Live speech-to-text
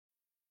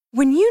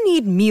When you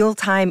need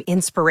mealtime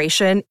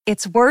inspiration,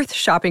 it's worth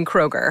shopping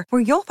Kroger,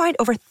 where you'll find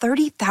over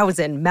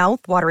 30,000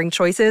 mouth-watering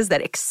choices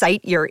that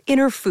excite your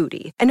inner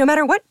foodie. And no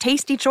matter what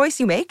tasty choice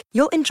you make,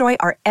 you'll enjoy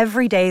our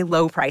everyday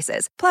low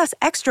prices, plus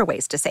extra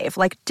ways to save,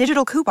 like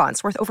digital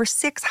coupons worth over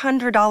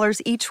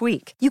 $600 each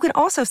week. You can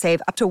also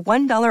save up to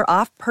 $1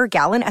 off per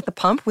gallon at the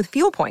pump with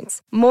fuel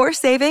points. More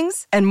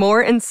savings and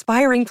more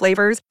inspiring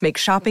flavors make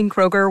shopping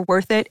Kroger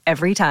worth it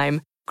every time.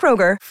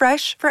 Kroger,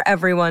 fresh for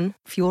everyone.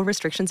 Fuel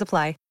restrictions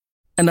apply.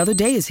 Another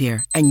day is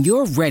here, and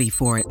you're ready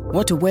for it.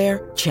 What to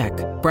wear? Check.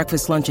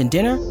 Breakfast, lunch, and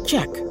dinner?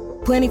 Check.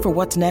 Planning for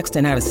what's next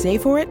and how to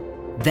save for it?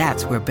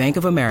 That's where Bank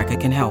of America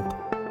can help.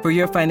 For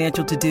your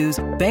financial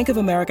to-dos, Bank of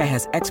America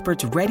has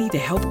experts ready to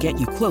help get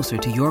you closer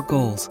to your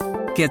goals.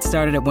 Get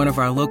started at one of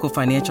our local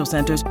financial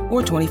centers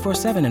or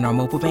 24/7 in our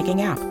mobile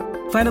banking app.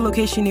 Find a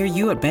location near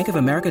you at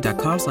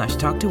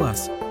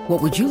bankofamerica.com/talktous.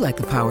 What would you like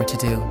the power to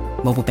do?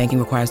 Mobile banking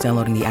requires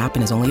downloading the app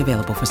and is only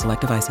available for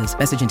select devices.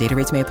 Message and data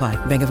rates may apply.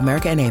 Bank of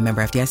America N.A.,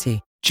 member FDIC.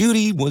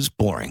 Judy was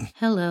boring.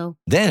 Hello.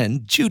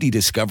 Then Judy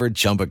discovered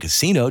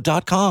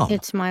ChumbaCasino.com.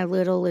 It's my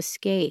little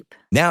escape.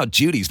 Now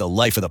Judy's the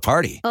life of the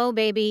party. Oh,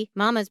 baby,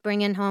 mama's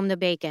bringing home the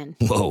bacon.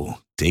 Whoa,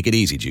 take it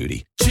easy,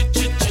 Judy.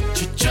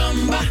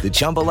 The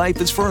Chumba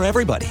life is for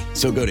everybody.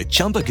 So go to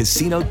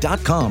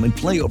ChumbaCasino.com and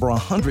play over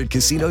 100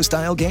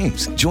 casino-style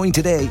games. Join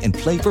today and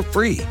play for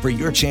free for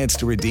your chance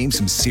to redeem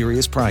some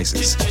serious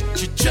prizes.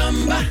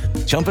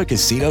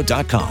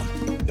 ChumbaCasino.com.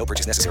 No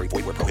purchase necessary.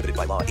 Void where prohibited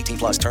by law.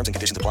 18+ terms and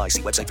conditions apply.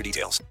 See website for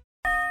details.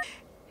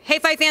 Hey,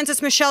 Fight fans,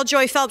 it's Michelle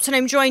Joy Phelps, and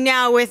I'm joined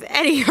now with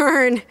Eddie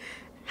Hearn.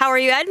 How are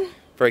you, Ed?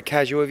 Very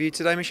casual of you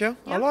today, Michelle.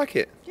 Yep. I like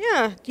it.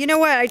 Yeah. You know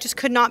what? I just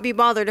could not be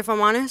bothered, if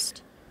I'm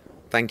honest.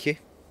 Thank you.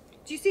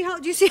 Do you see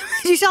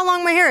how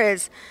long my hair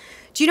is?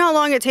 Do you know how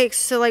long it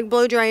takes to like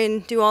blow dry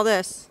and do all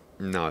this?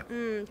 No.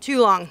 Too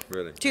long.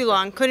 Really? Too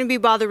long. Couldn't be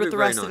bothered with the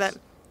rest of it.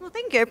 Well,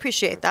 thank you. I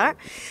appreciate that.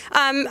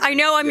 I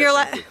know I'm your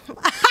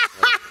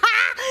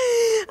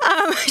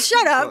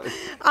shut up.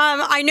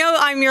 I know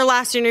I'm your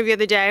last interview of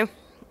the day.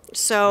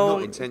 So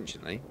not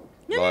intentionally.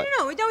 No.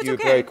 It's okay. You were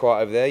very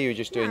quiet over there. You were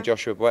just doing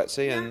Joshua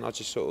Boetzy, and I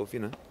just sort of,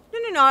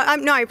 No,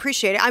 I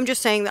appreciate it. I'm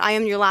just saying that I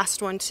am your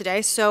last one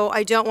today, so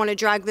I don't want to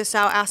drag this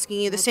out asking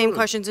you the same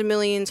questions a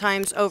million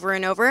times over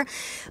and over.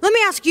 Let me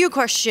ask you a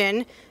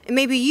question, and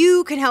maybe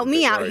you can help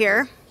me out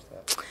here.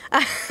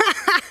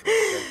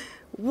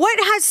 What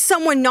has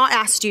someone not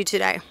asked you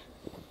today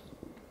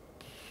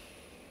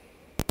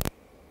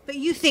that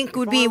you think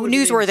would be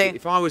newsworthy?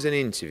 If I was an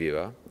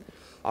interviewer,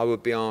 I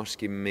would be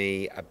asking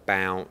me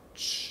about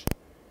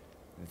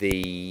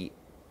the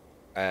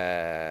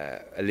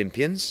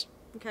Olympians.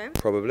 Okay.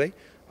 Probably.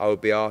 I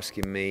would be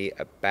asking me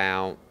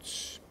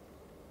about,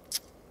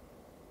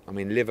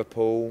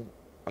 Liverpool.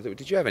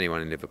 Did you have anyone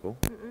in Liverpool?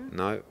 Mm-mm.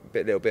 No. A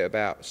little bit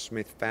about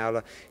Smith Fowler.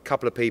 A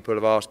couple of people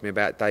have asked me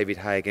about David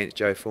Hay against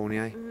Joe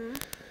Fournier.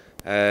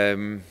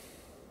 Mm-hmm.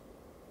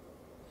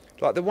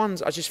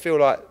 I just feel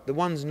like the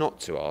ones not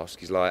to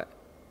ask is like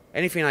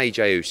anything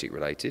AJ Usyk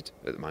related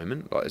at the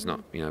moment. Like, it's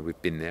not,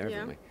 we've been there,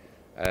 haven't we?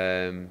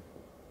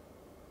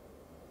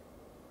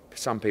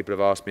 Some people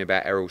have asked me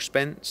about Errol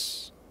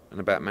Spence and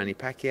about Manny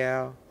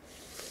Pacquiao.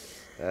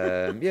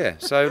 So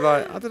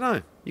I don't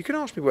know. You can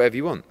ask me whatever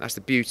you want. That's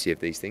the beauty of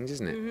these things,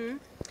 isn't it? Mm-hmm.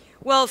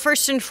 Well,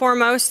 first and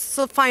foremost, it's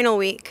the final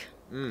week.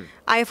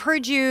 I've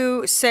heard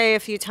you say a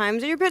few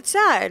times that you're a bit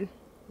sad.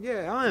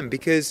 Yeah, I am,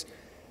 because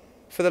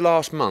for the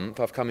last month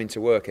I've come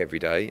into work every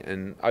day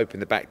and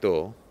opened the back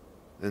door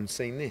and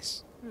seen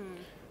this.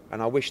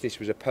 And I wish this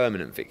was a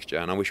permanent fixture,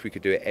 and I wish we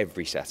could do it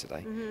every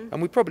Saturday. Mm-hmm.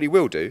 And we probably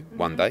will do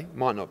one day.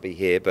 Might not be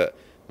here, but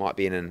might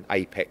be in an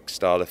Apex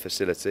style of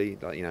facility,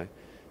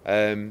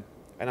 and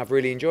I've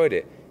really enjoyed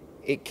it.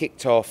 It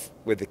kicked off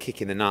with the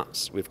kick in the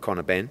nuts with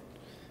Conor Benn.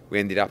 We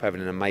ended up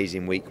having an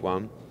amazing week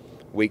 1.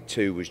 Week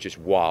 2 was just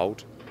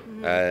wild,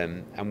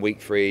 and week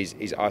 3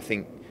 is I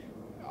think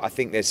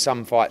there's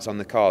some fights on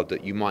the card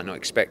that you might not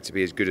expect to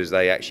be as good as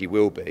they actually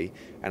will be,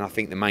 and I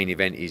think the main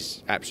event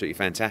is absolutely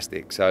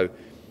fantastic. So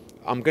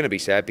I'm going to be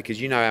sad because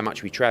you know how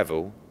much we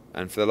travel,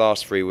 and for the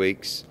last 3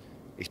 weeks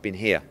it's been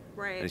here.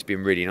 Right. And it's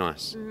been really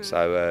nice. Mm-hmm.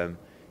 So,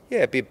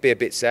 be a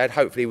bit sad.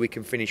 Hopefully we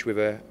can finish with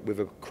a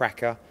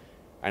cracker.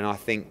 And I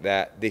think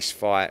that this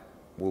fight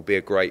will be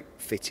a great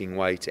fitting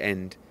way to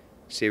end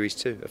Series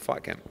 2 of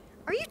Fight Camp.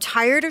 Are you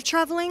tired of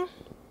traveling?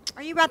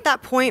 Are you at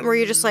that point where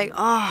you're just like,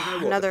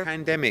 another... The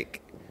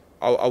pandemic,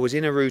 I was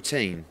in a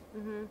routine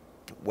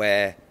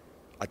where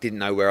I didn't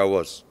know where I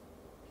was.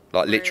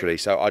 Literally.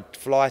 So I'd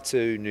fly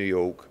to New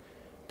York,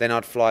 then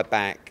I'd fly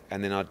back,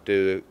 and then I'd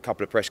do a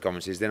couple of press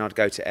conferences, then I'd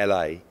go to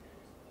LA,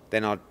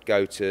 then I'd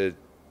go to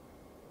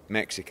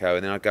Mexico,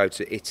 and then I'd go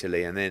to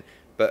Italy, I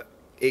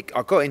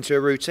got into a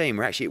routine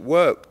where actually it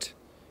worked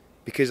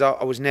because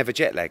I was never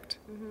jet lagged.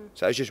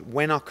 So it was just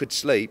when I could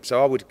sleep.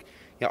 So I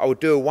would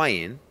do a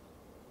weigh-in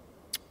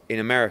in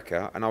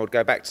America, and I would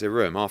go back to the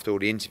room after all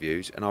the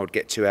interviews, and I would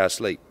get 2 hours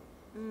sleep.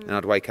 And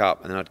I'd wake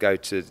up, and then I'd go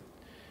to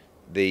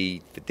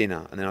the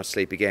dinner, and then I'd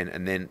sleep again,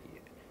 and then,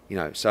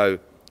 so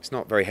it's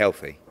not very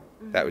healthy.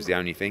 That was the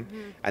only thing.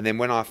 And then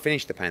when I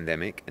finished the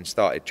pandemic and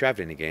started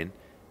travelling again,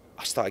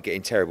 I started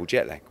getting terrible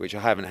jet lag, which I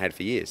haven't had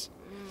for years.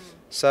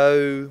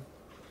 So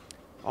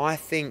I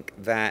think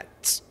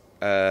that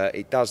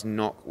it does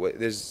knock.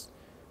 There's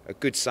a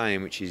good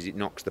saying which is it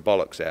knocks the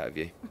bollocks out of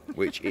you,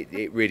 which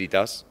it really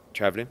does,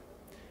 travelling.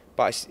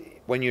 But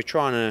when you're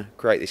trying to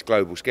create this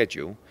global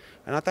schedule,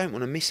 and I don't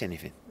want to miss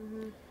anything.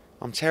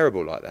 I'm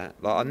terrible like that.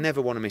 Like I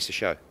never want to miss a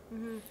show.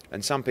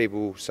 And some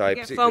people say,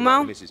 particularly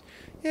like the missus,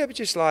 yeah, but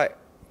just like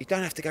you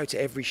don't have to go to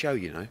every show,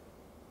 you know.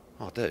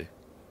 I do,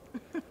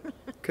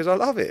 because I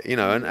love it, you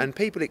know. And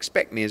people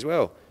expect me as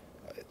well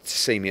to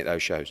see me at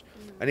those shows.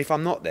 And if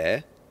I'm not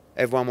there,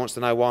 everyone wants to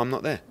know why I'm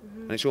not there.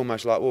 And it's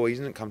almost like, well, he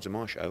hasn't come to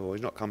my show, or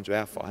he's not come to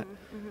our fight.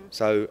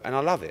 So, and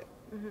I love it.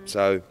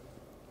 So,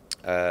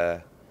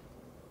 a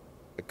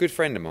good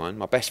friend of mine,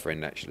 my best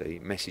friend actually,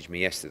 messaged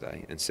me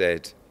yesterday and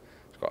said,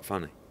 it's quite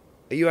funny,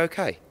 are you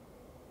okay?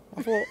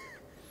 I thought,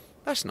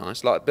 that's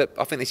nice. Like, but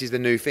I think this is the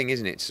new thing,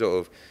 isn't it? Sort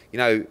of, you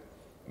know,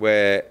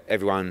 where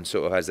everyone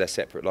sort of has their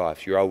separate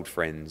lives. Your old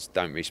friends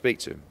don't really speak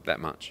to them that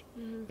much.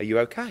 Are you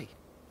okay?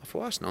 I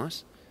thought, that's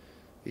nice.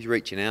 He's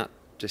reaching out,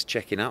 just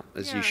checking up,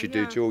 as you should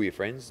do to all your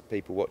friends,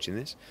 people watching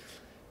this.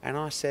 And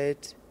I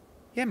said,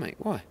 yeah, mate,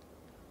 why?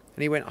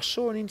 And he went, I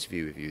saw an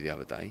interview with you the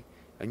other day,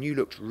 and you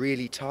looked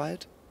really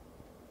tired.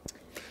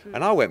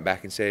 And I went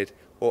back and said,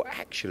 well,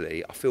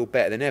 actually, I feel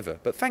better than ever.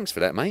 But thanks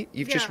for that, mate.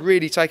 You've just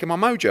really taken my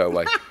mojo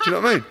away. Do you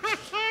know what I mean?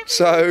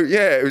 So,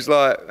 yeah, it was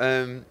like,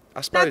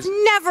 I suppose... That's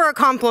never a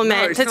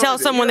compliment to tell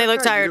someone they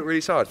look tired. You look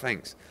really tired,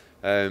 thanks.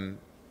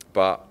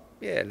 But,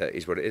 yeah, look, it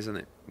is what it is,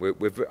 isn't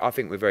it? I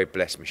think we're very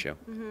blessed, Michelle,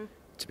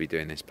 to be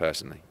doing this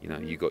personally. You know,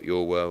 you got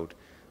your world,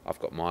 I've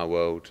got my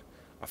world.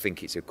 I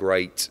think it's a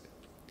great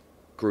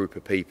group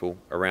of people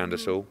around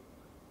us all.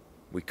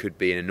 We could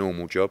be in a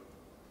normal job.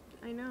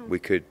 I know. We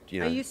could, you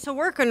know. I used to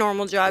work a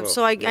normal job,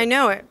 so I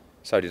know it.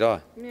 So did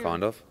I,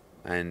 kind of.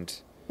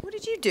 And what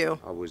did you do?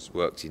 I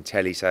worked in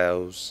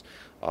telesales.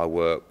 I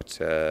worked...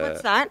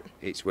 What's that?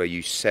 It's where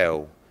you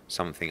sell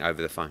something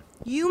over the phone.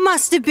 You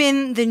must have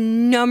been the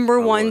number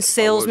one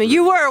salesman.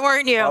 You were,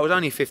 weren't you? I was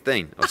only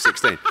 15 or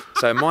 16.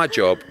 So my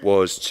job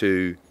was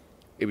it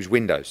was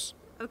Windows.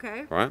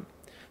 Okay. Right?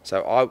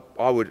 So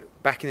I would,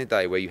 back in the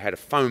day where you had a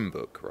phone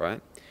book,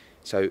 right?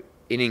 So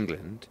in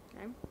England,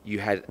 you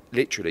had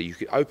literally, you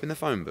could open the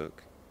phone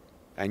book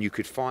and you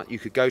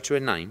could go to a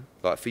name,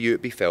 like for you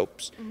it'd be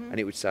Phelps, and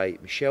it would say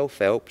Michelle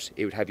Phelps.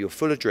 It would have your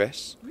full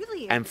address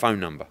and phone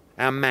number.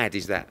 How mad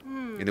is that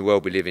in the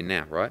world we live in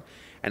now, right?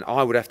 And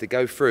I would have to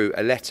go through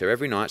a letter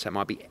every night, so it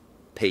might be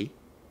P,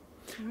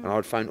 and I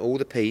would phone all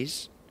the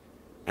Ps,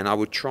 and I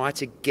would try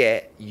to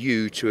get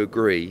you to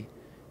agree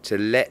to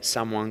let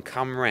someone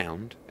come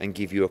round and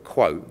give you a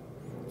quote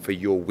for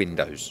your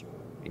windows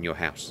in your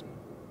house.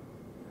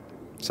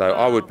 So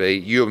I would be,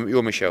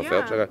 you're Michelle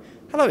Phelps. I go,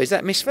 hello, is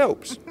that Miss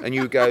Phelps? And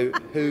you would go,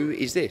 who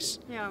is this?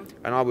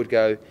 And I would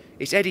go,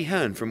 it's Eddie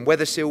Hearn from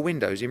Weathersill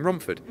Windows in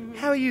Romford.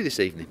 How are you this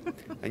evening?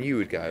 And you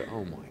would go,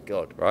 oh my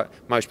God, right?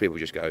 Most people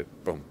just go,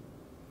 boom.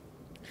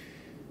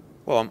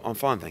 Well, I'm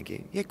fine, thank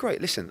you. Yeah,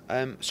 great. Listen,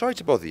 sorry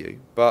to bother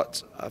you,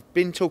 but I've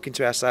been talking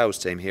to our sales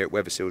team here at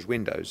Weathersill's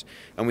Windows,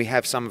 and we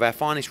have some of our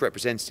finest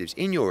representatives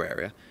in your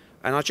area,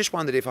 and I just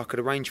wondered if I could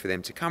arrange for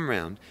them to come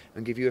round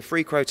and give you a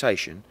free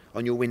quotation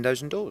on your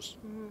windows and doors.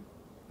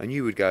 And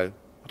you would go,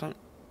 I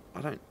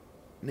don't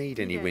need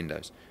any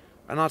windows.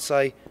 And I'd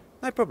say,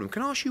 no problem.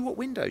 Can I ask you what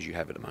windows you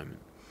have at the moment?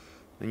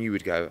 And you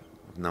would go,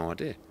 I've no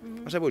idea.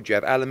 I said, well, do you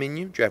have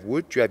aluminium? Do you have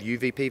wood? Do you have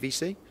UV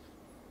PVC?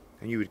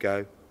 And you would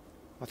go,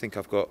 I think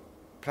I've got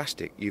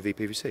plastic UV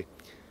PVC.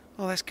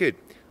 Oh, that's good.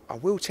 I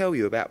will tell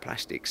you about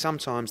plastic.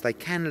 Sometimes they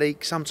can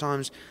leak.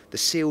 Sometimes the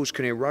seals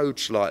can erode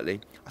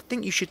slightly. I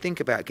think you should think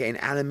about getting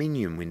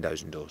aluminium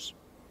windows and doors.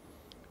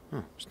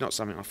 Oh, it's not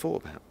something I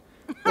thought about.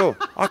 Well,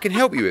 I can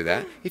help you with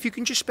that. If you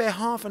can just spare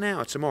half an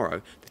hour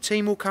tomorrow, the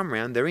team will come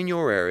round, they're in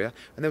your area,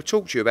 and they'll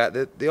talk to you about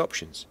the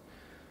options.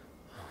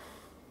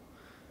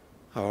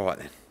 All right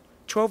then.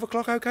 12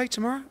 o'clock okay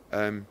tomorrow?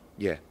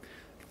 Yeah.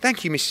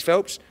 Thank you, Mrs.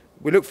 Phelps.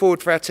 We look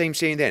forward for our team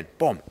seeing you then.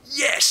 Bomb.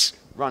 Yes!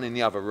 Run in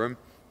the other room,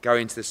 go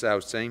into the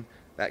sales team.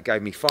 That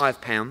gave me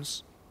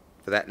 £5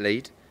 for that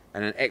lead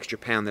and an extra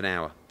 £1 an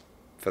hour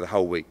for the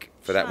whole week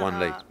for that one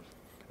lead.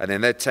 And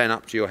then they'd turn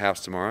up to your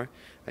house tomorrow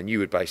and you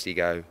would basically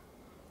go,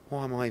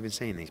 why am I even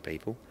seeing these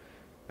people?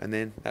 And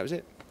then that was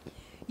it.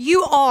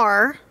 You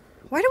are...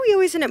 Why do we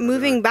always end up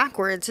moving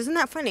backwards? Isn't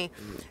that funny?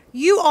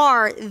 You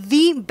are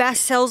the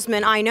best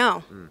salesman I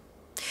know.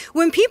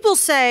 When people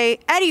say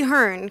Eddie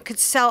Hearn could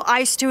sell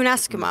ice to an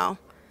Eskimo,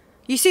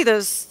 you see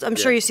those, I'm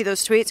sure you see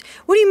those tweets.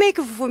 What do you make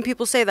of when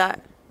people say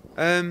that?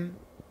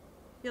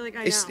 You're like,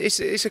 I know.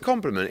 It's a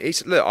compliment.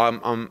 Look, I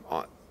don't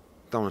want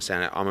to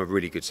sound it, I'm a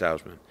really good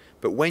salesman.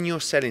 But when you're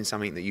selling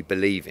something that you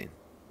believe in,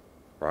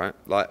 right?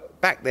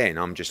 Like back then,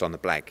 I'm just on the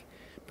blag.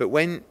 But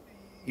when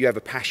you have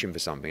a passion for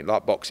something,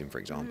 like boxing, for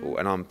example,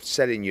 and I'm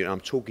selling you and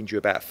I'm talking to you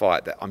about a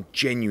fight that I'm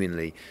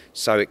genuinely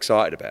so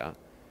excited about,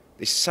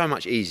 it's so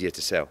much easier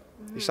to sell.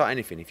 It's like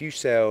anything. If you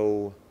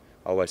sell,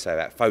 I always say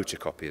about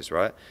photocopiers,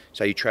 right?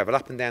 So you travel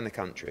up and down the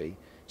country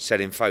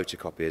selling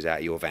photocopiers out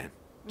of your van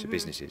to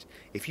businesses.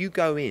 If you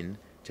go in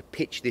to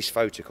pitch this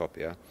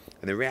photocopier,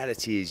 and the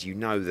reality is, you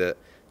know that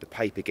the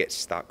paper gets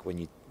stuck when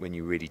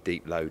you really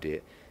deep load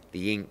it,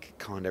 the ink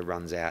kind of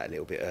runs out a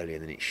little bit earlier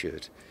than it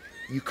should.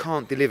 You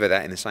can't deliver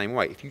that in the same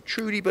way. If you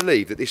truly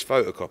believe that this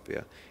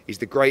photocopier is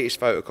the greatest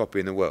photocopier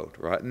in the world,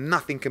 right,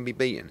 nothing can be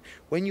beaten.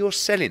 When you're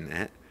selling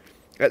that,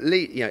 at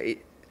least, you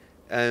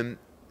know,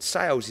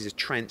 sales is a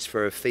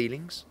transfer of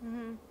feelings,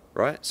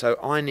 right? So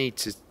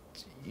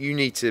you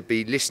need to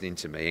be listening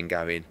to me and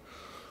going,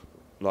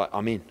 like,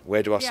 I'm in.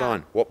 Where do I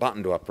sign? What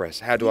button do I press?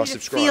 How do I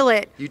subscribe? Feel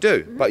it. You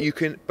do, but you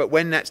can. But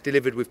when that's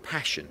delivered with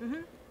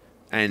passion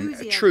and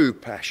a true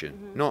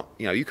passion, not,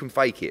 you know, you can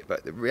fake it,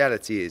 but the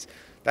reality is,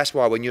 that's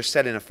why when you're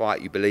selling a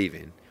fight you believe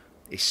in,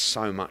 it's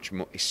so much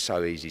more. It's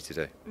so easy to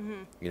do.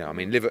 You know, I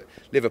mean,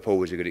 Liverpool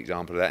was a good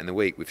example of that in the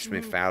week with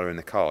Smith Fowler in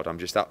the card. I'm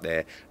just up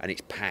there and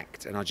it's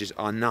packed, and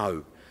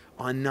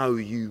I know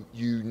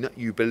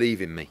you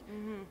believe in me.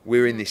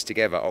 We're in this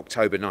together.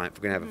 October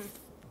 9th, we're going to have a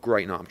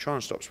great night. I'm trying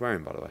to stop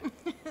swearing, by the way,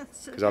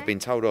 because I've been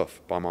told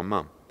off by my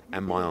mum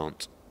and my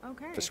aunt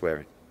for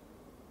swearing.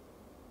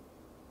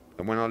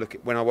 And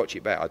when I watch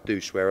it back, I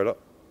do swear a lot.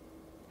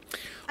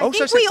 I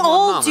think we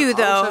all do,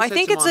 though. I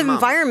think it's an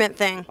environment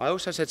thing. I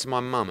also said to my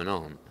mum and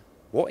aunt,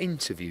 what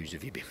interviews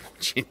have you been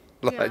watching?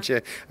 Like,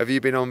 have you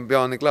been on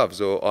Behind the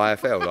Gloves or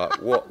IFL?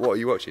 Like, what are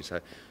you watching?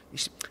 So,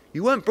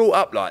 you weren't brought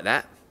up like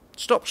that.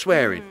 Stop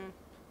swearing.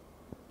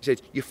 He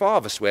said, your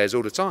father swears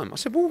all the time. I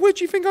said, well, where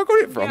do you think I got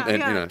it from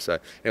then? You know, so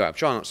anyway, I'm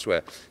trying not to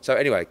swear. So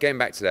anyway, getting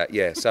back to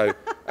that, so,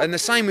 and the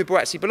same with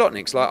Buatsi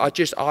Bolotniks. Like,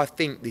 I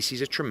think this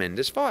is a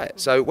tremendous fight.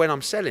 So when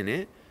I'm selling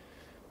it,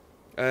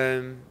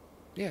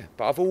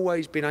 but I've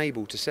always been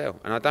able to sell,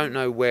 and I don't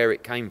know where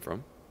it came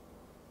from.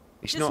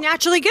 It's just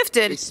naturally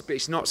gifted.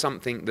 It's not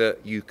something that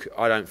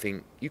I don't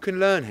think you can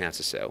learn how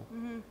to sell,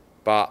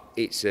 but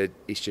it's the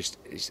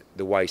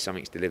way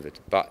something's delivered.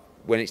 But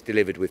when it's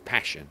delivered with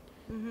passion,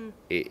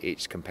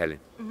 it's compelling.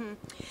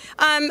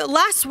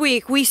 Last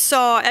week we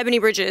saw Ebony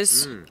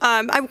Bridges.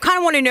 I kind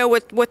of want to know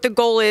what the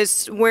goal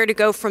is, where to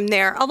go from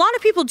there. A lot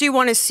of people do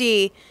want to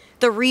see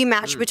the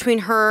rematch between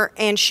her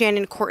and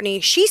Shannon Courtney.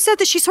 She said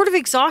that she's sort of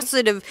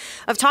exhausted of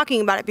talking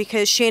about it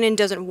because Shannon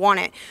doesn't want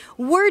it.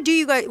 Where do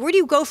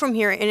you go from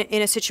here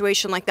in a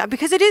situation like that?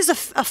 Because it is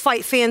a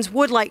fight fans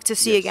would like to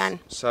see again.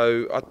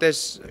 So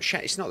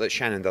it's not that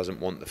Shannon doesn't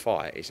want the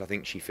fight. I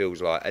think she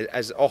feels like,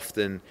 as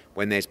often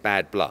when there's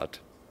bad blood,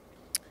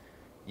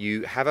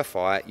 you have a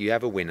fight, you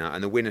have a winner,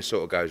 and the winner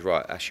sort of goes,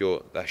 right, that's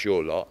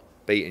your lot,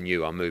 beating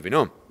you, I'm moving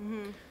on.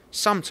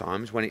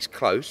 Sometimes when it's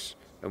close,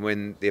 and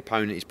when the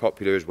opponent is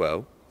popular as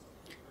well,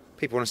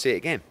 people want to see it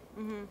again.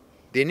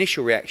 The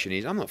initial reaction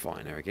is, I'm not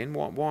fighting her again.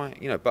 Why?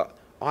 You know, but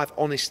I've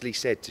honestly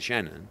said to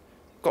Shannon,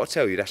 got to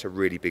tell you, that's a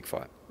really big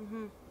fight.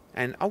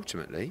 And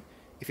ultimately,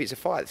 if it's a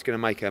fight that's going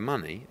to make her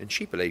money, and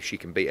she believes she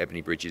can beat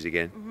Ebony Bridges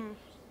again,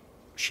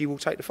 she will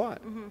take the fight.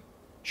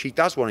 She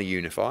does want to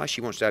unify.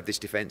 She wants to have this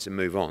defence and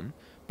move on.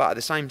 But at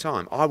the same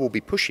time, I will be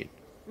pushing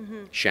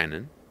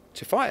Shannon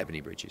to fight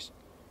Ebony Bridges.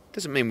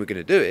 Doesn't mean we're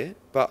going to do it,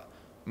 but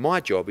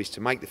my job is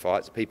to make the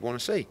fights that people want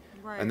to see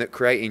and that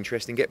create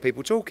interest and get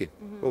people talking.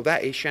 Well,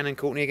 that is Shannon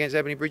Courtney against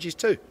Ebony Bridges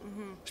too.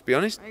 Let's be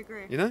honest. I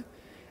agree. You know,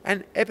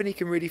 and Ebony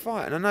can really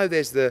fight. And I know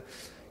there's the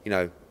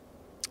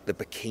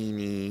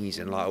bikinis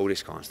and like all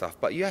this kind of stuff,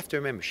 but you have to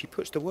remember she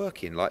puts the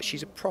work in. Like,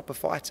 she's a proper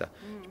fighter.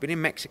 She's been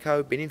in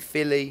Mexico, been in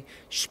Philly.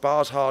 She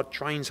spars hard,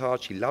 trains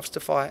hard. She loves to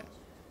fight.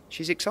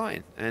 She's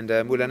exciting, and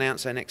we'll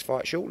announce her next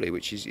fight shortly,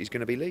 which is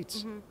going to be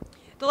Leeds.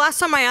 The last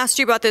time I asked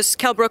you about this,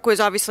 Kell Brook was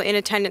obviously in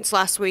attendance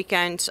last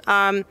weekend.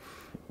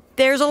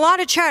 There's a lot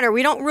of chatter.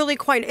 We don't really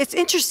quite... It's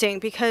interesting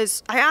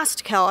because I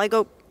asked Kell, I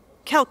go,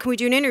 Kell, can we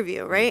do an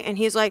interview, right? And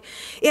he's like,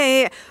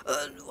 yeah.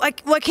 I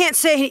can't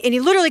say... And he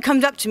literally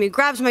comes up to me,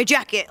 grabs my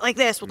jacket like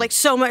this with like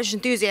so much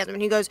enthusiasm.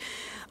 And he goes,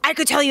 I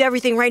could tell you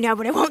everything right now,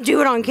 but I won't do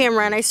it on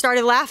camera. And I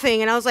started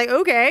laughing and I was like,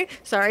 okay,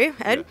 sorry,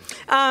 Ed.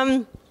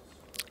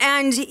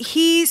 And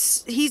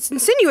he's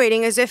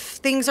insinuating as if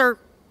things are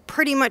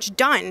pretty much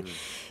done.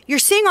 You're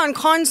seeing on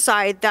Khan's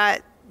side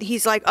that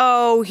he's like,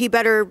 oh, he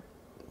better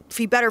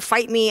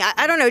fight me.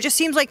 I don't know. It just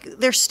seems like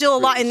there's still a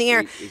lot in the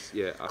air.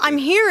 I'm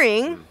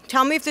hearing,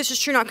 tell me if this is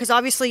true or not, because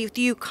obviously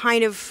you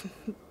kind of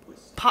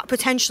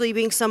potentially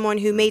being someone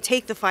who may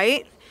take the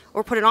fight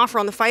or put an offer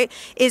on the fight,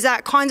 is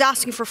that Khan's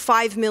asking for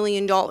 $5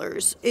 million.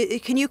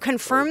 Can you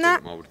confirm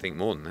that? I would think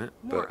more than that.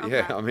 More? But okay.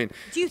 yeah, I mean...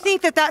 Do you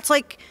think that that's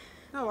like...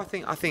 No, I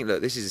think,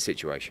 look, this is a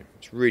situation.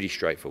 It's really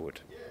straightforward.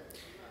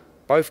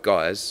 Both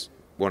guys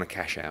want to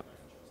cash out.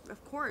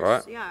 Of course,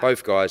 right? yeah.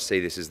 Both guys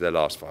see this as their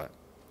last fight.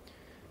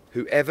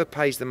 Whoever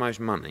pays the most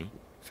money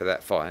for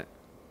that fight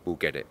will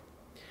get it.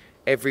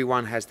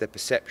 Everyone has their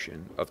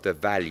perception of the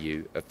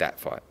value of that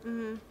fight.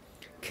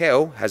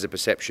 Kell has a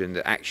perception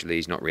that actually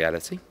is not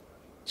reality.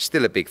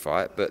 Still a big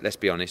fight, but let's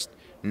be honest,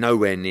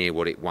 nowhere near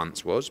what it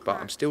once was. But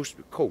I'm still,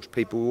 of course,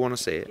 people will want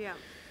to see it. Yeah.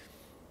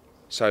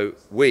 So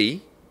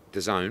we,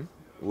 DAZN,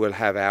 will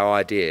have our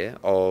idea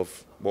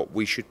of what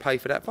we should pay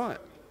for that fight.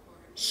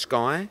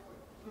 Sky,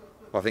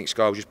 well, I think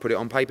Sky will just put it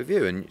on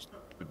pay-per-view, and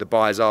the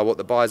buys are what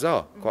the buys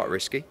are. Quite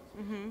risky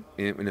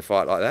in a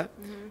fight like that.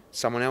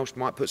 Someone else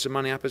might put some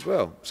money up as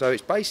well. So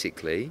it's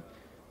basically,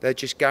 they're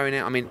just going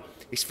out. I mean,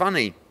 it's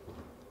funny,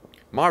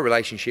 my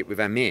relationship with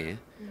Amir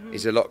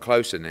is a lot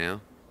closer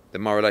now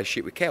than my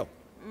relationship with Kell.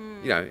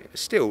 You know,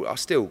 I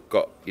still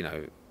got, you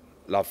know,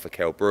 love for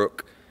Kell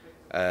Brook,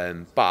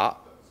 but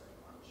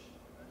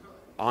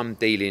I'm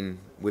dealing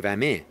with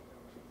Amir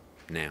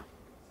now,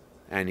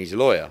 and he's a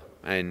lawyer,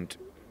 and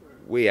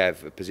we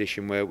have a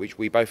position which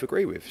we both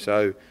agree with.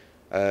 So,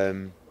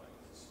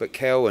 but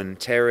Kell and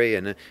Terry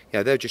and you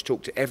know, they'll just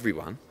talk to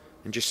everyone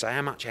and just say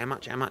how much,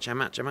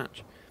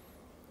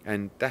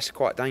 and that's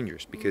quite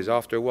dangerous, because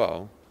after a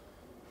while,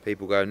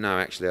 people go, no,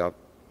 actually, I'll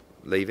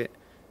leave it,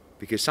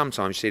 because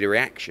sometimes you see the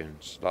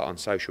reactions like on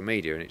social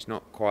media, and it's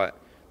not quite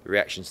the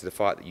reactions to the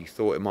fight that you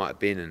thought it might have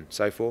been, and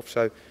so forth.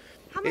 So,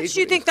 how much do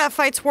you think that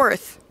fight's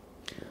worth?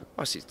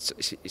 Well,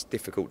 it's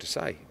difficult to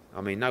say.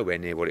 I mean, nowhere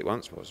near what it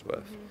once was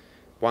worth.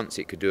 Once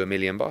it could do 1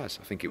 million buys.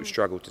 I think it would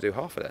struggle to do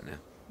half of that now,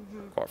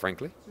 quite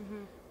frankly.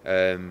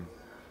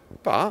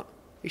 But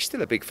it's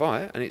still a big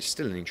fight, and it's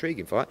still an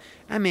intriguing fight.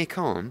 Amir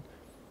Khan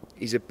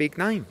is a big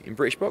name in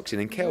British boxing,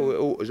 and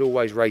Kell has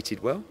always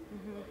rated well.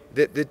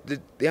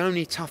 The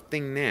only tough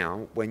thing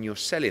now, when you're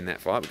selling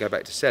that fight, we go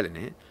back to selling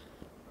it,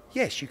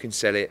 yes, you can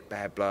sell it,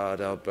 bad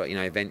blood, but you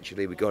know,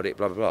 eventually we got it,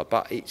 blah, blah,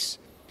 blah. But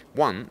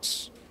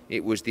once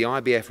it was the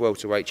IBF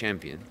welterweight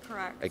champion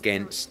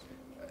against,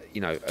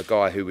 you know, a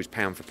guy who was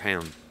pound for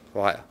pound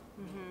fighter.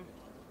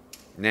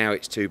 Now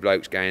it's two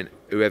blokes going,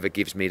 whoever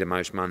gives me the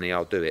most money,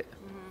 I'll do it.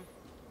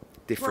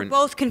 Different.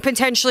 Where both can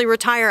potentially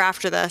retire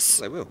after this.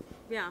 They will.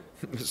 Yeah.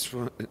 That's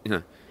what, you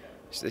know,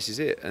 this is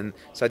it. And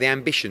so the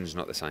ambition's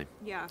not the same.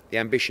 Yeah. The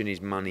ambition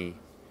is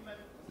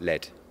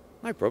money-led.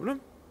 No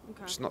problem.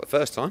 Okay. It's not the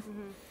first time.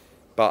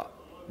 But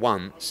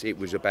once it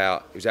was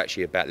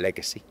actually about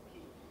legacy.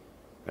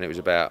 And it was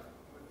about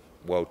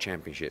world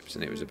championships.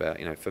 And it was about,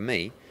 you know, for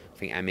me, I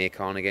think Amir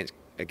Khan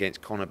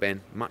against Conor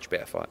Benn, much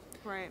better fight.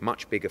 Right.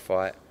 Much bigger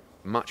fight,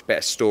 much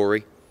better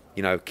story.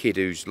 You know, kid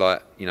who's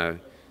like, you know,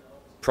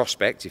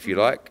 prospect, if you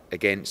like,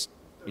 against,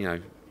 you know,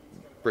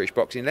 British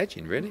boxing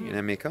legend, really, in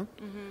Amir Khan.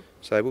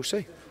 So we'll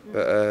see.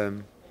 But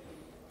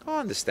I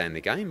understand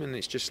the game, and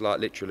it's just like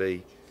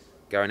literally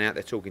going out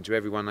there talking to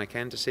everyone they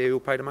can to see who will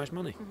pay the most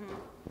money.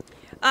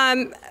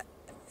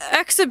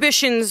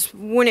 Exhibitions,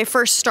 when it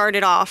first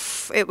started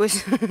off, it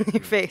was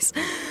your face.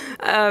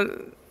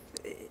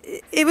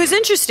 It was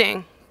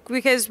interesting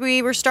because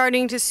we were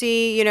starting to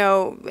see, you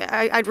know,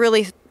 I'd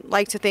really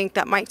like to think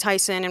that Mike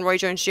Tyson and Roy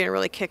Jones Jr.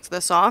 really kicked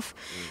this off.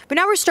 But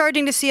now we're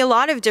starting to see a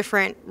lot of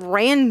different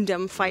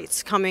random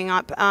fights coming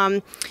up.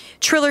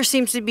 Triller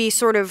seems to be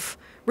sort of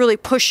really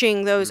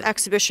pushing those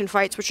exhibition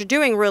fights, which are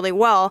doing really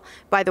well,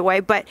 by the way.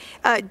 But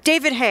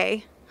David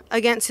Haye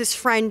against his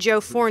friend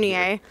Joe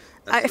Fournier.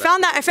 I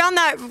found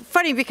that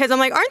funny because I'm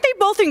like, aren't they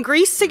both in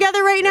Greece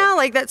together right now?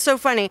 Like, that's so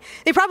funny.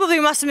 They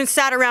probably must have been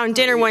sat around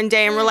dinner one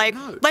day and were like,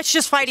 let's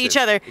just fight each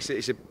other.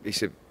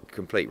 It's a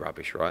complete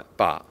rubbish, right?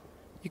 But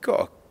you've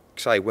got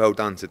to say well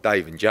done to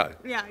Dave and Joe.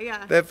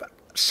 Yeah. They've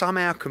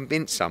somehow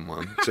convinced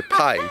someone to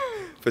pay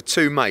for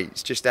two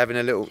mates just having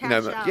a little,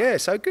 yeah,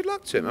 so good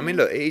luck to them. I mean,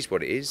 look, it is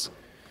what it is.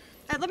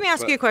 Let me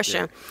ask you a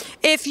question.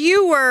 Yeah. If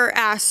you were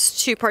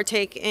asked to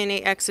partake in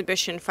an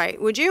exhibition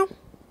fight, would you?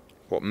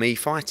 What, me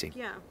fighting?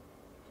 Yeah.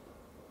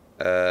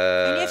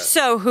 And if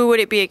so, who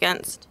would it be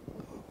against?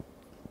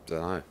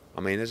 Don't know.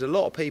 I mean, there's a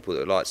lot of people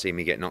that would like to see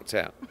me get knocked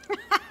out.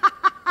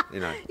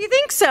 You know. You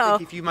think so? I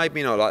think if you made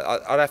me not like,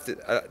 I'd have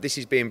to. This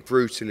is being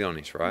brutally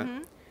honest, right?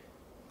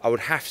 I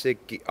would have to.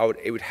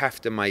 It would have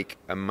to make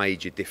a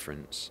major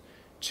difference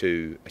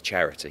to a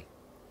charity.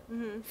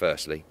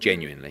 Firstly,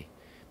 genuinely,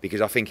 because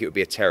I think it would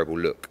be a terrible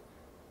look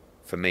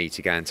for me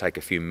to go and take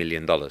a few $1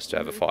 million to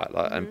have a fight.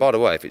 Like, and by the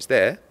way, if it's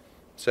there,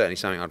 certainly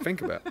something I'd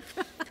think about.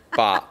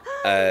 But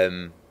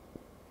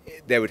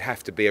there would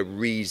have to be a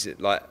reason.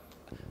 Like,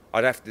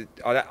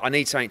 I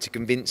need something to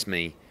convince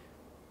me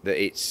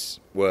that it's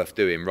worth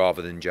doing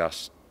rather than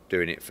just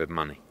doing it for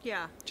money.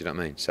 Yeah. Do you know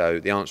what I mean? So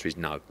the answer is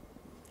no.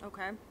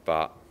 Okay.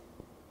 But,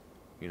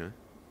 you know.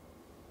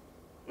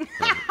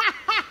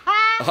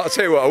 I'll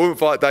tell you what, I wouldn't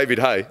fight David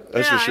Haye,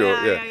 that's for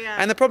sure. Yeah.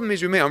 And the problem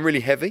is with me, I'm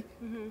really heavy.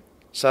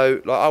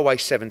 So, like, I weigh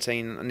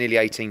 17, nearly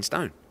 18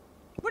 stone.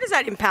 What is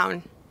that in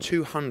pound?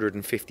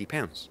 250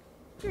 pounds.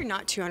 You're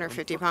not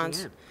 250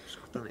 pounds.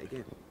 I've done it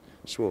again.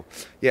 Swore.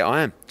 Yeah,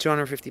 I am.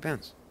 250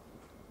 pounds.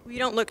 Well, you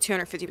don't look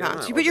 250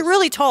 pounds, no, but you're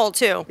really tall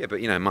too. Yeah,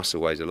 but you know,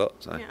 muscle weighs a lot.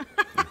 So,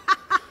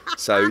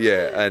 so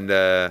yeah, and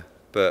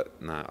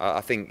but no, I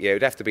think it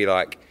would have to be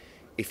like,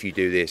 if you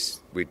do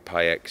this, we'd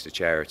pay X to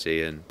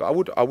charity, but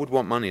I would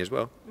want money as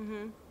well.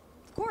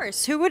 Of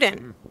course, who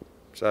wouldn't?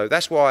 So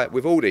that's why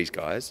with all these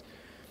guys,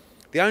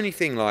 the only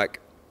thing, like,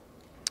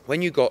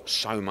 when you got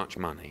so much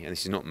money, and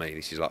this is not me,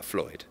 this is like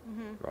Floyd,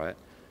 right?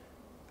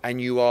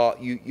 And your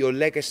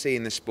legacy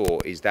in the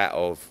sport is that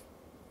of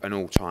an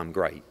all-time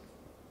great.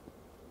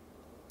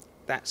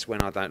 That's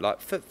when I don't like,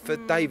 for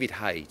David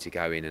Haye to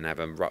go in and have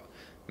a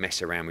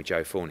mess around with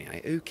Joe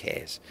Fournier. Who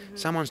cares?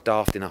 Someone's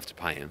daft enough to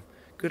pay him.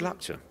 Good luck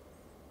to him.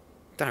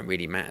 Don't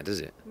really matter, does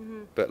it?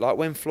 But like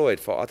when Floyd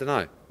fought, I don't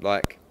know,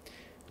 like.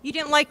 You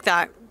didn't like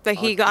that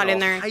he got in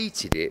there. I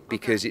hated it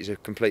because it's a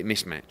complete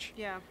mismatch.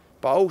 Yeah.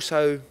 But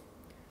also,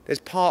 there's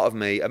part of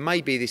me, and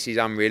maybe this is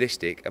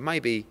unrealistic, and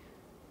maybe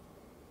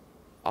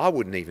I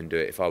wouldn't even do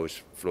it if I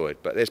was Floyd,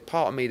 but there's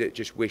part of me that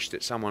just wished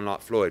that someone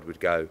like Floyd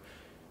would go,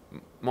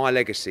 my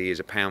legacy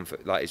is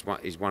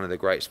is one of the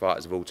greatest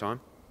fighters of all time,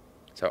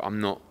 so I'm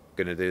not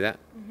going to do that.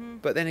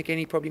 But then again,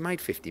 he probably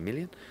made 50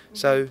 million,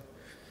 so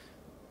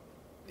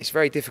it's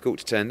very difficult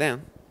to turn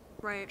down.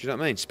 Right. Do you know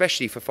what I mean?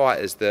 Especially for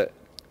fighters that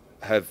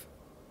have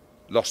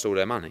lost all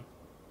their money,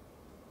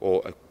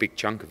 or a big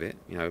chunk of it,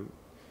 you know,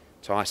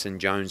 Tyson,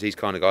 Jones, these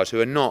kind of guys who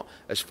are not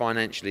as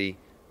financially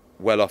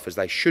well off as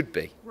they should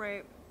be.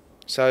 Right.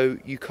 So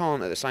you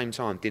can't at the same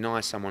time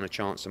deny someone a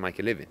chance to make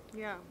a living.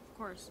 Yeah, of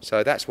course.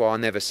 So that's why I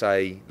never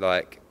say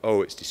like,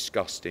 oh, it's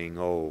disgusting,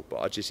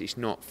 but it's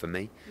not for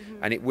me.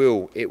 And it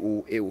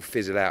will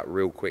fizzle out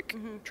real quick,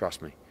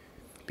 trust me.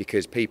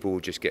 Because people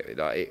will just get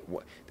like,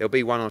 there'll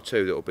be one or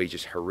two that will be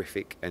just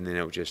horrific, and then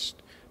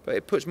but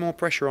it puts more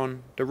pressure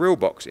on the real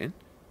boxing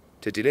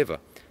to deliver.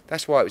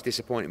 That's why it was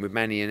disappointing with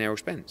Manny and Errol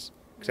Spence,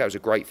 because that was a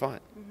great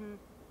fight.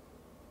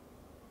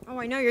 Oh,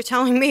 I know you're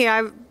telling me.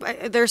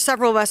 There's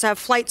several of us that have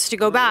flights to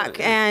go back,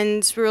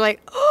 and we were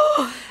like,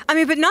 oh. I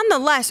mean, but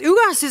nonetheless,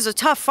 Ugas is a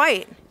tough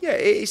fight. Yeah,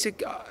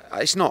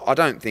 it's not.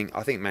 I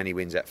think Manny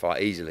wins that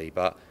fight easily,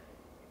 but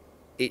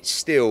it's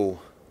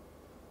still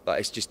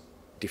like it's just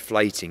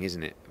deflating,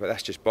 isn't it? But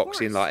that's just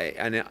boxing.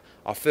 I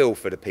feel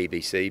for the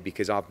PBC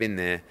because I've been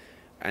there,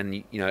 and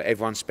you know,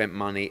 everyone spent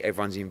money,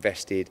 everyone's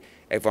invested,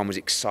 everyone was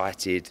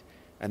excited,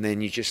 and then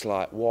you just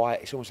like, why?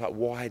 It's almost like,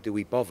 why do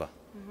we bother?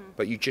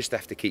 But you just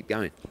have to keep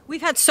going.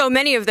 We've had so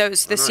many of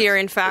those this year,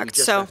 in fact.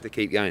 You just have to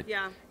keep going.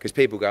 Yeah. Because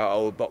people go,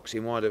 oh,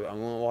 boxing, why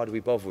do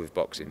we bother with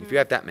boxing? If you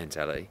have that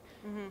mentality,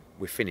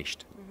 we're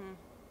finished.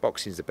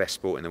 Boxing's the best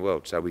sport in the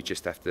world, so we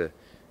just have to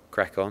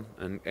crack on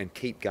and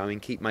keep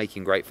going, keep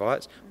making great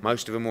fights.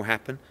 Most of them will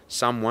happen,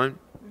 some won't,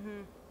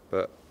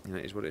 but you know,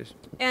 it is what it is.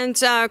 And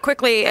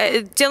quickly,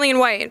 Dillian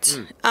Whyte,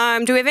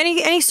 do we have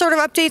any sort of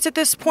updates at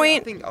this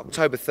point? Yeah, I think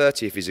October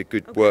 30th is a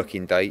good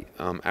working date.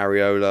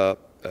 Areola,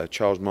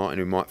 Charles Martin,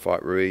 who might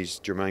fight Ruiz,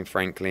 Jermaine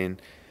Franklin,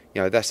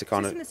 you know, that's the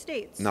kind Is of... this in the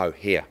States? No,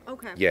 here.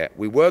 Okay. Yeah,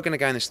 we were going to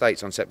go in the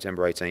States on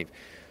September 18th.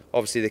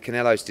 Obviously, the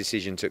Canelo's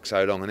decision took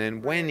so long, and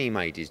then when he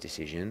made his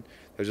decision,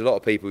 there was a lot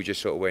of people who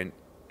just sort of went,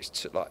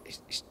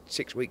 it's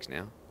 6 weeks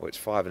now, or it's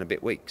 5 and a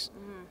bit weeks.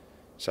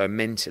 So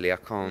mentally, I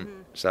can't.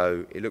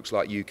 So it looks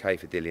like UK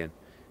for Dillian,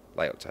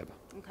 late October.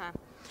 Okay.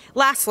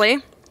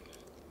 Lastly,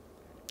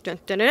 dun,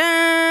 dun, dun,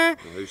 dun.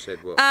 Who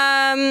said what?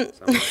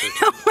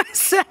 No one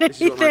said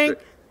anything.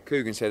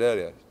 Coogan said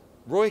earlier.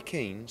 Roy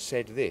Keane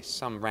said this,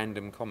 some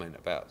random comment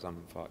about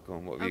some fight. Go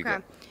on, what have you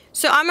got?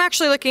 So I'm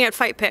actually looking at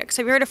Fight Picks.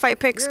 Have you heard of Fight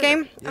Picks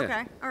game? Yeah.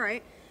 Okay, all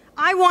right.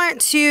 I want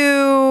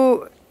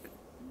to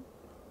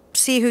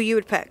see who you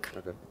would pick.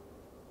 Okay.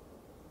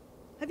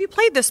 Have you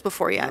played this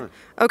before yet? No.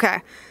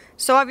 Okay.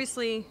 So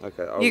obviously,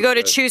 you go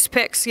to choose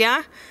picks,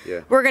 yeah?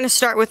 Yeah. We're going to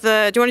start with do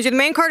you want to do the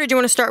main card or do you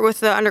want to start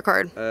with the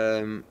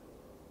undercard?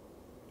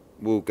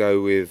 We'll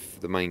go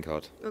with the main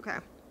card. Okay.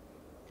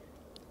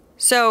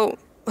 So,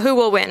 who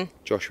will win?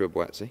 Joshua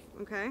Buatsi.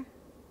 Okay.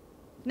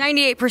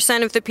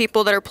 98% of the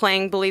people that are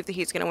playing believe that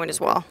he's going to win as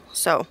well.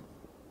 So,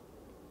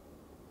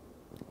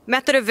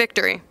 method of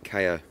victory.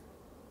 KO.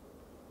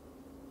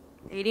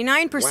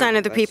 89%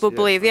 of the people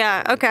believe.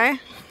 Yeah, okay.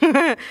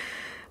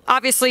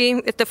 Obviously,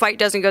 if the fight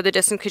doesn't go the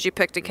distance because you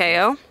picked a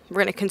KO, we're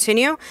going to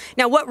continue.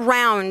 Now, what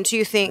round do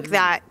you think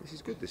that... This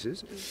is good, this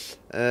is.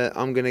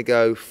 I'm going to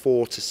go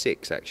 4 to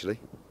 6, actually.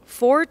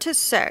 4 to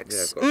 6.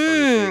 Yeah, I've got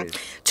a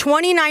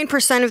funny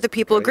 29% of the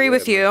people agree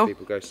with you. Most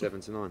people go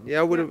 7 to 9. Yeah,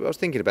 I was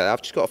thinking about that.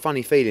 I've just got a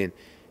funny feeling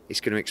it's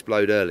going to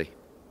explode early.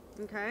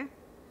 Okay.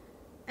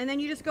 And then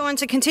you just go on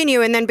to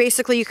continue, and then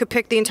basically you could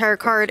pick the entire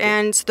card,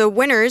 and the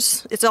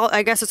winners,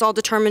 I guess it's all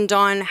determined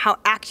on how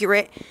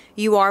accurate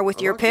you are with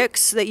your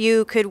picks, that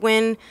you could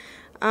win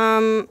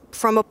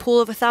from a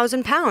pool of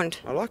 £1,000.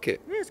 I like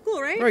it. Yeah, it's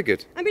cool, right? Very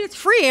good. I mean, it's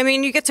free. I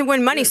mean, you get to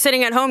win money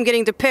sitting at home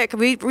getting to pick.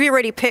 We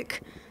already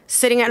pick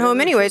sitting at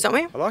home anyways, don't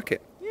we? I like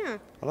it. Yeah.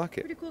 I like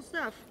it. Pretty cool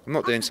stuff. I'm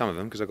not doing some of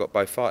them because I've got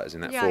both fighters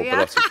in that Yeah, full yeah.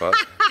 Belotti fight.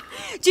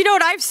 Do you know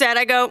what I've said?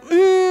 I go,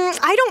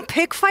 I don't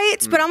pick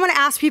fights, but I'm going to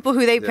ask people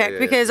who they pick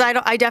because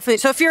I definitely.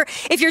 So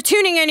if you're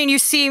tuning in and you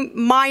see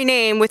my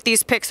name with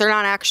these picks, they're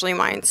not actually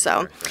mine.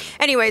 So,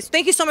 anyways,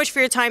 thank you so much for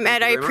your time,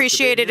 Ed. I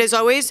appreciate it as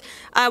always.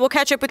 We'll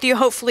catch up with you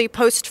hopefully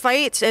post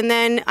fight, and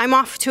then I'm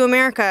off to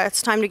America.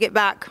 It's time to get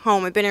back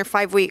home. I've been here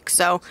 5 weeks,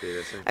 so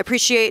I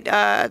appreciate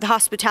the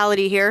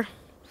hospitality here.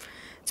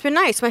 It's been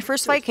nice. My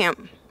first fight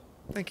camp.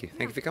 Thank you.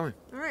 Thank you for coming.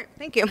 All right.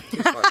 Thank you.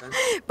 Fight fans.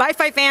 Bye,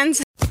 fight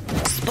fans.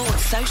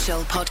 Sports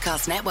Social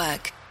Podcast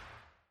Network.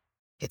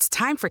 It's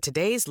time for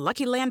today's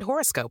Lucky Land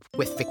horoscope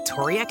with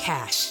Victoria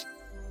Cash.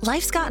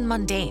 Life's gotten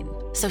mundane,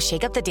 so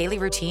shake up the daily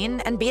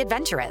routine and be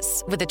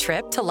adventurous with a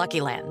trip to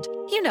Lucky Land.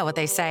 You know what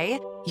they say,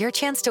 Your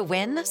chance to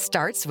win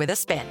starts with a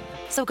spin.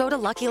 So go to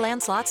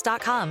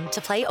LuckyLandSlots.com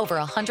to play over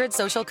 100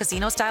 social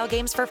casino-style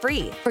games for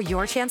free for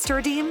your chance to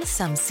redeem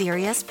some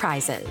serious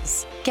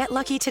prizes. Get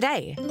lucky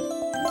today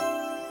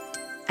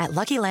at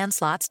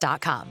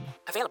LuckyLandSlots.com.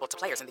 Available to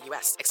players in the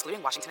U.S.,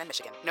 excluding Washington and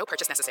Michigan. No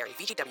purchase necessary.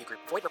 VGW Group.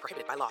 Void where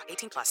prohibited by law.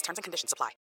 18+. Terms and conditions apply.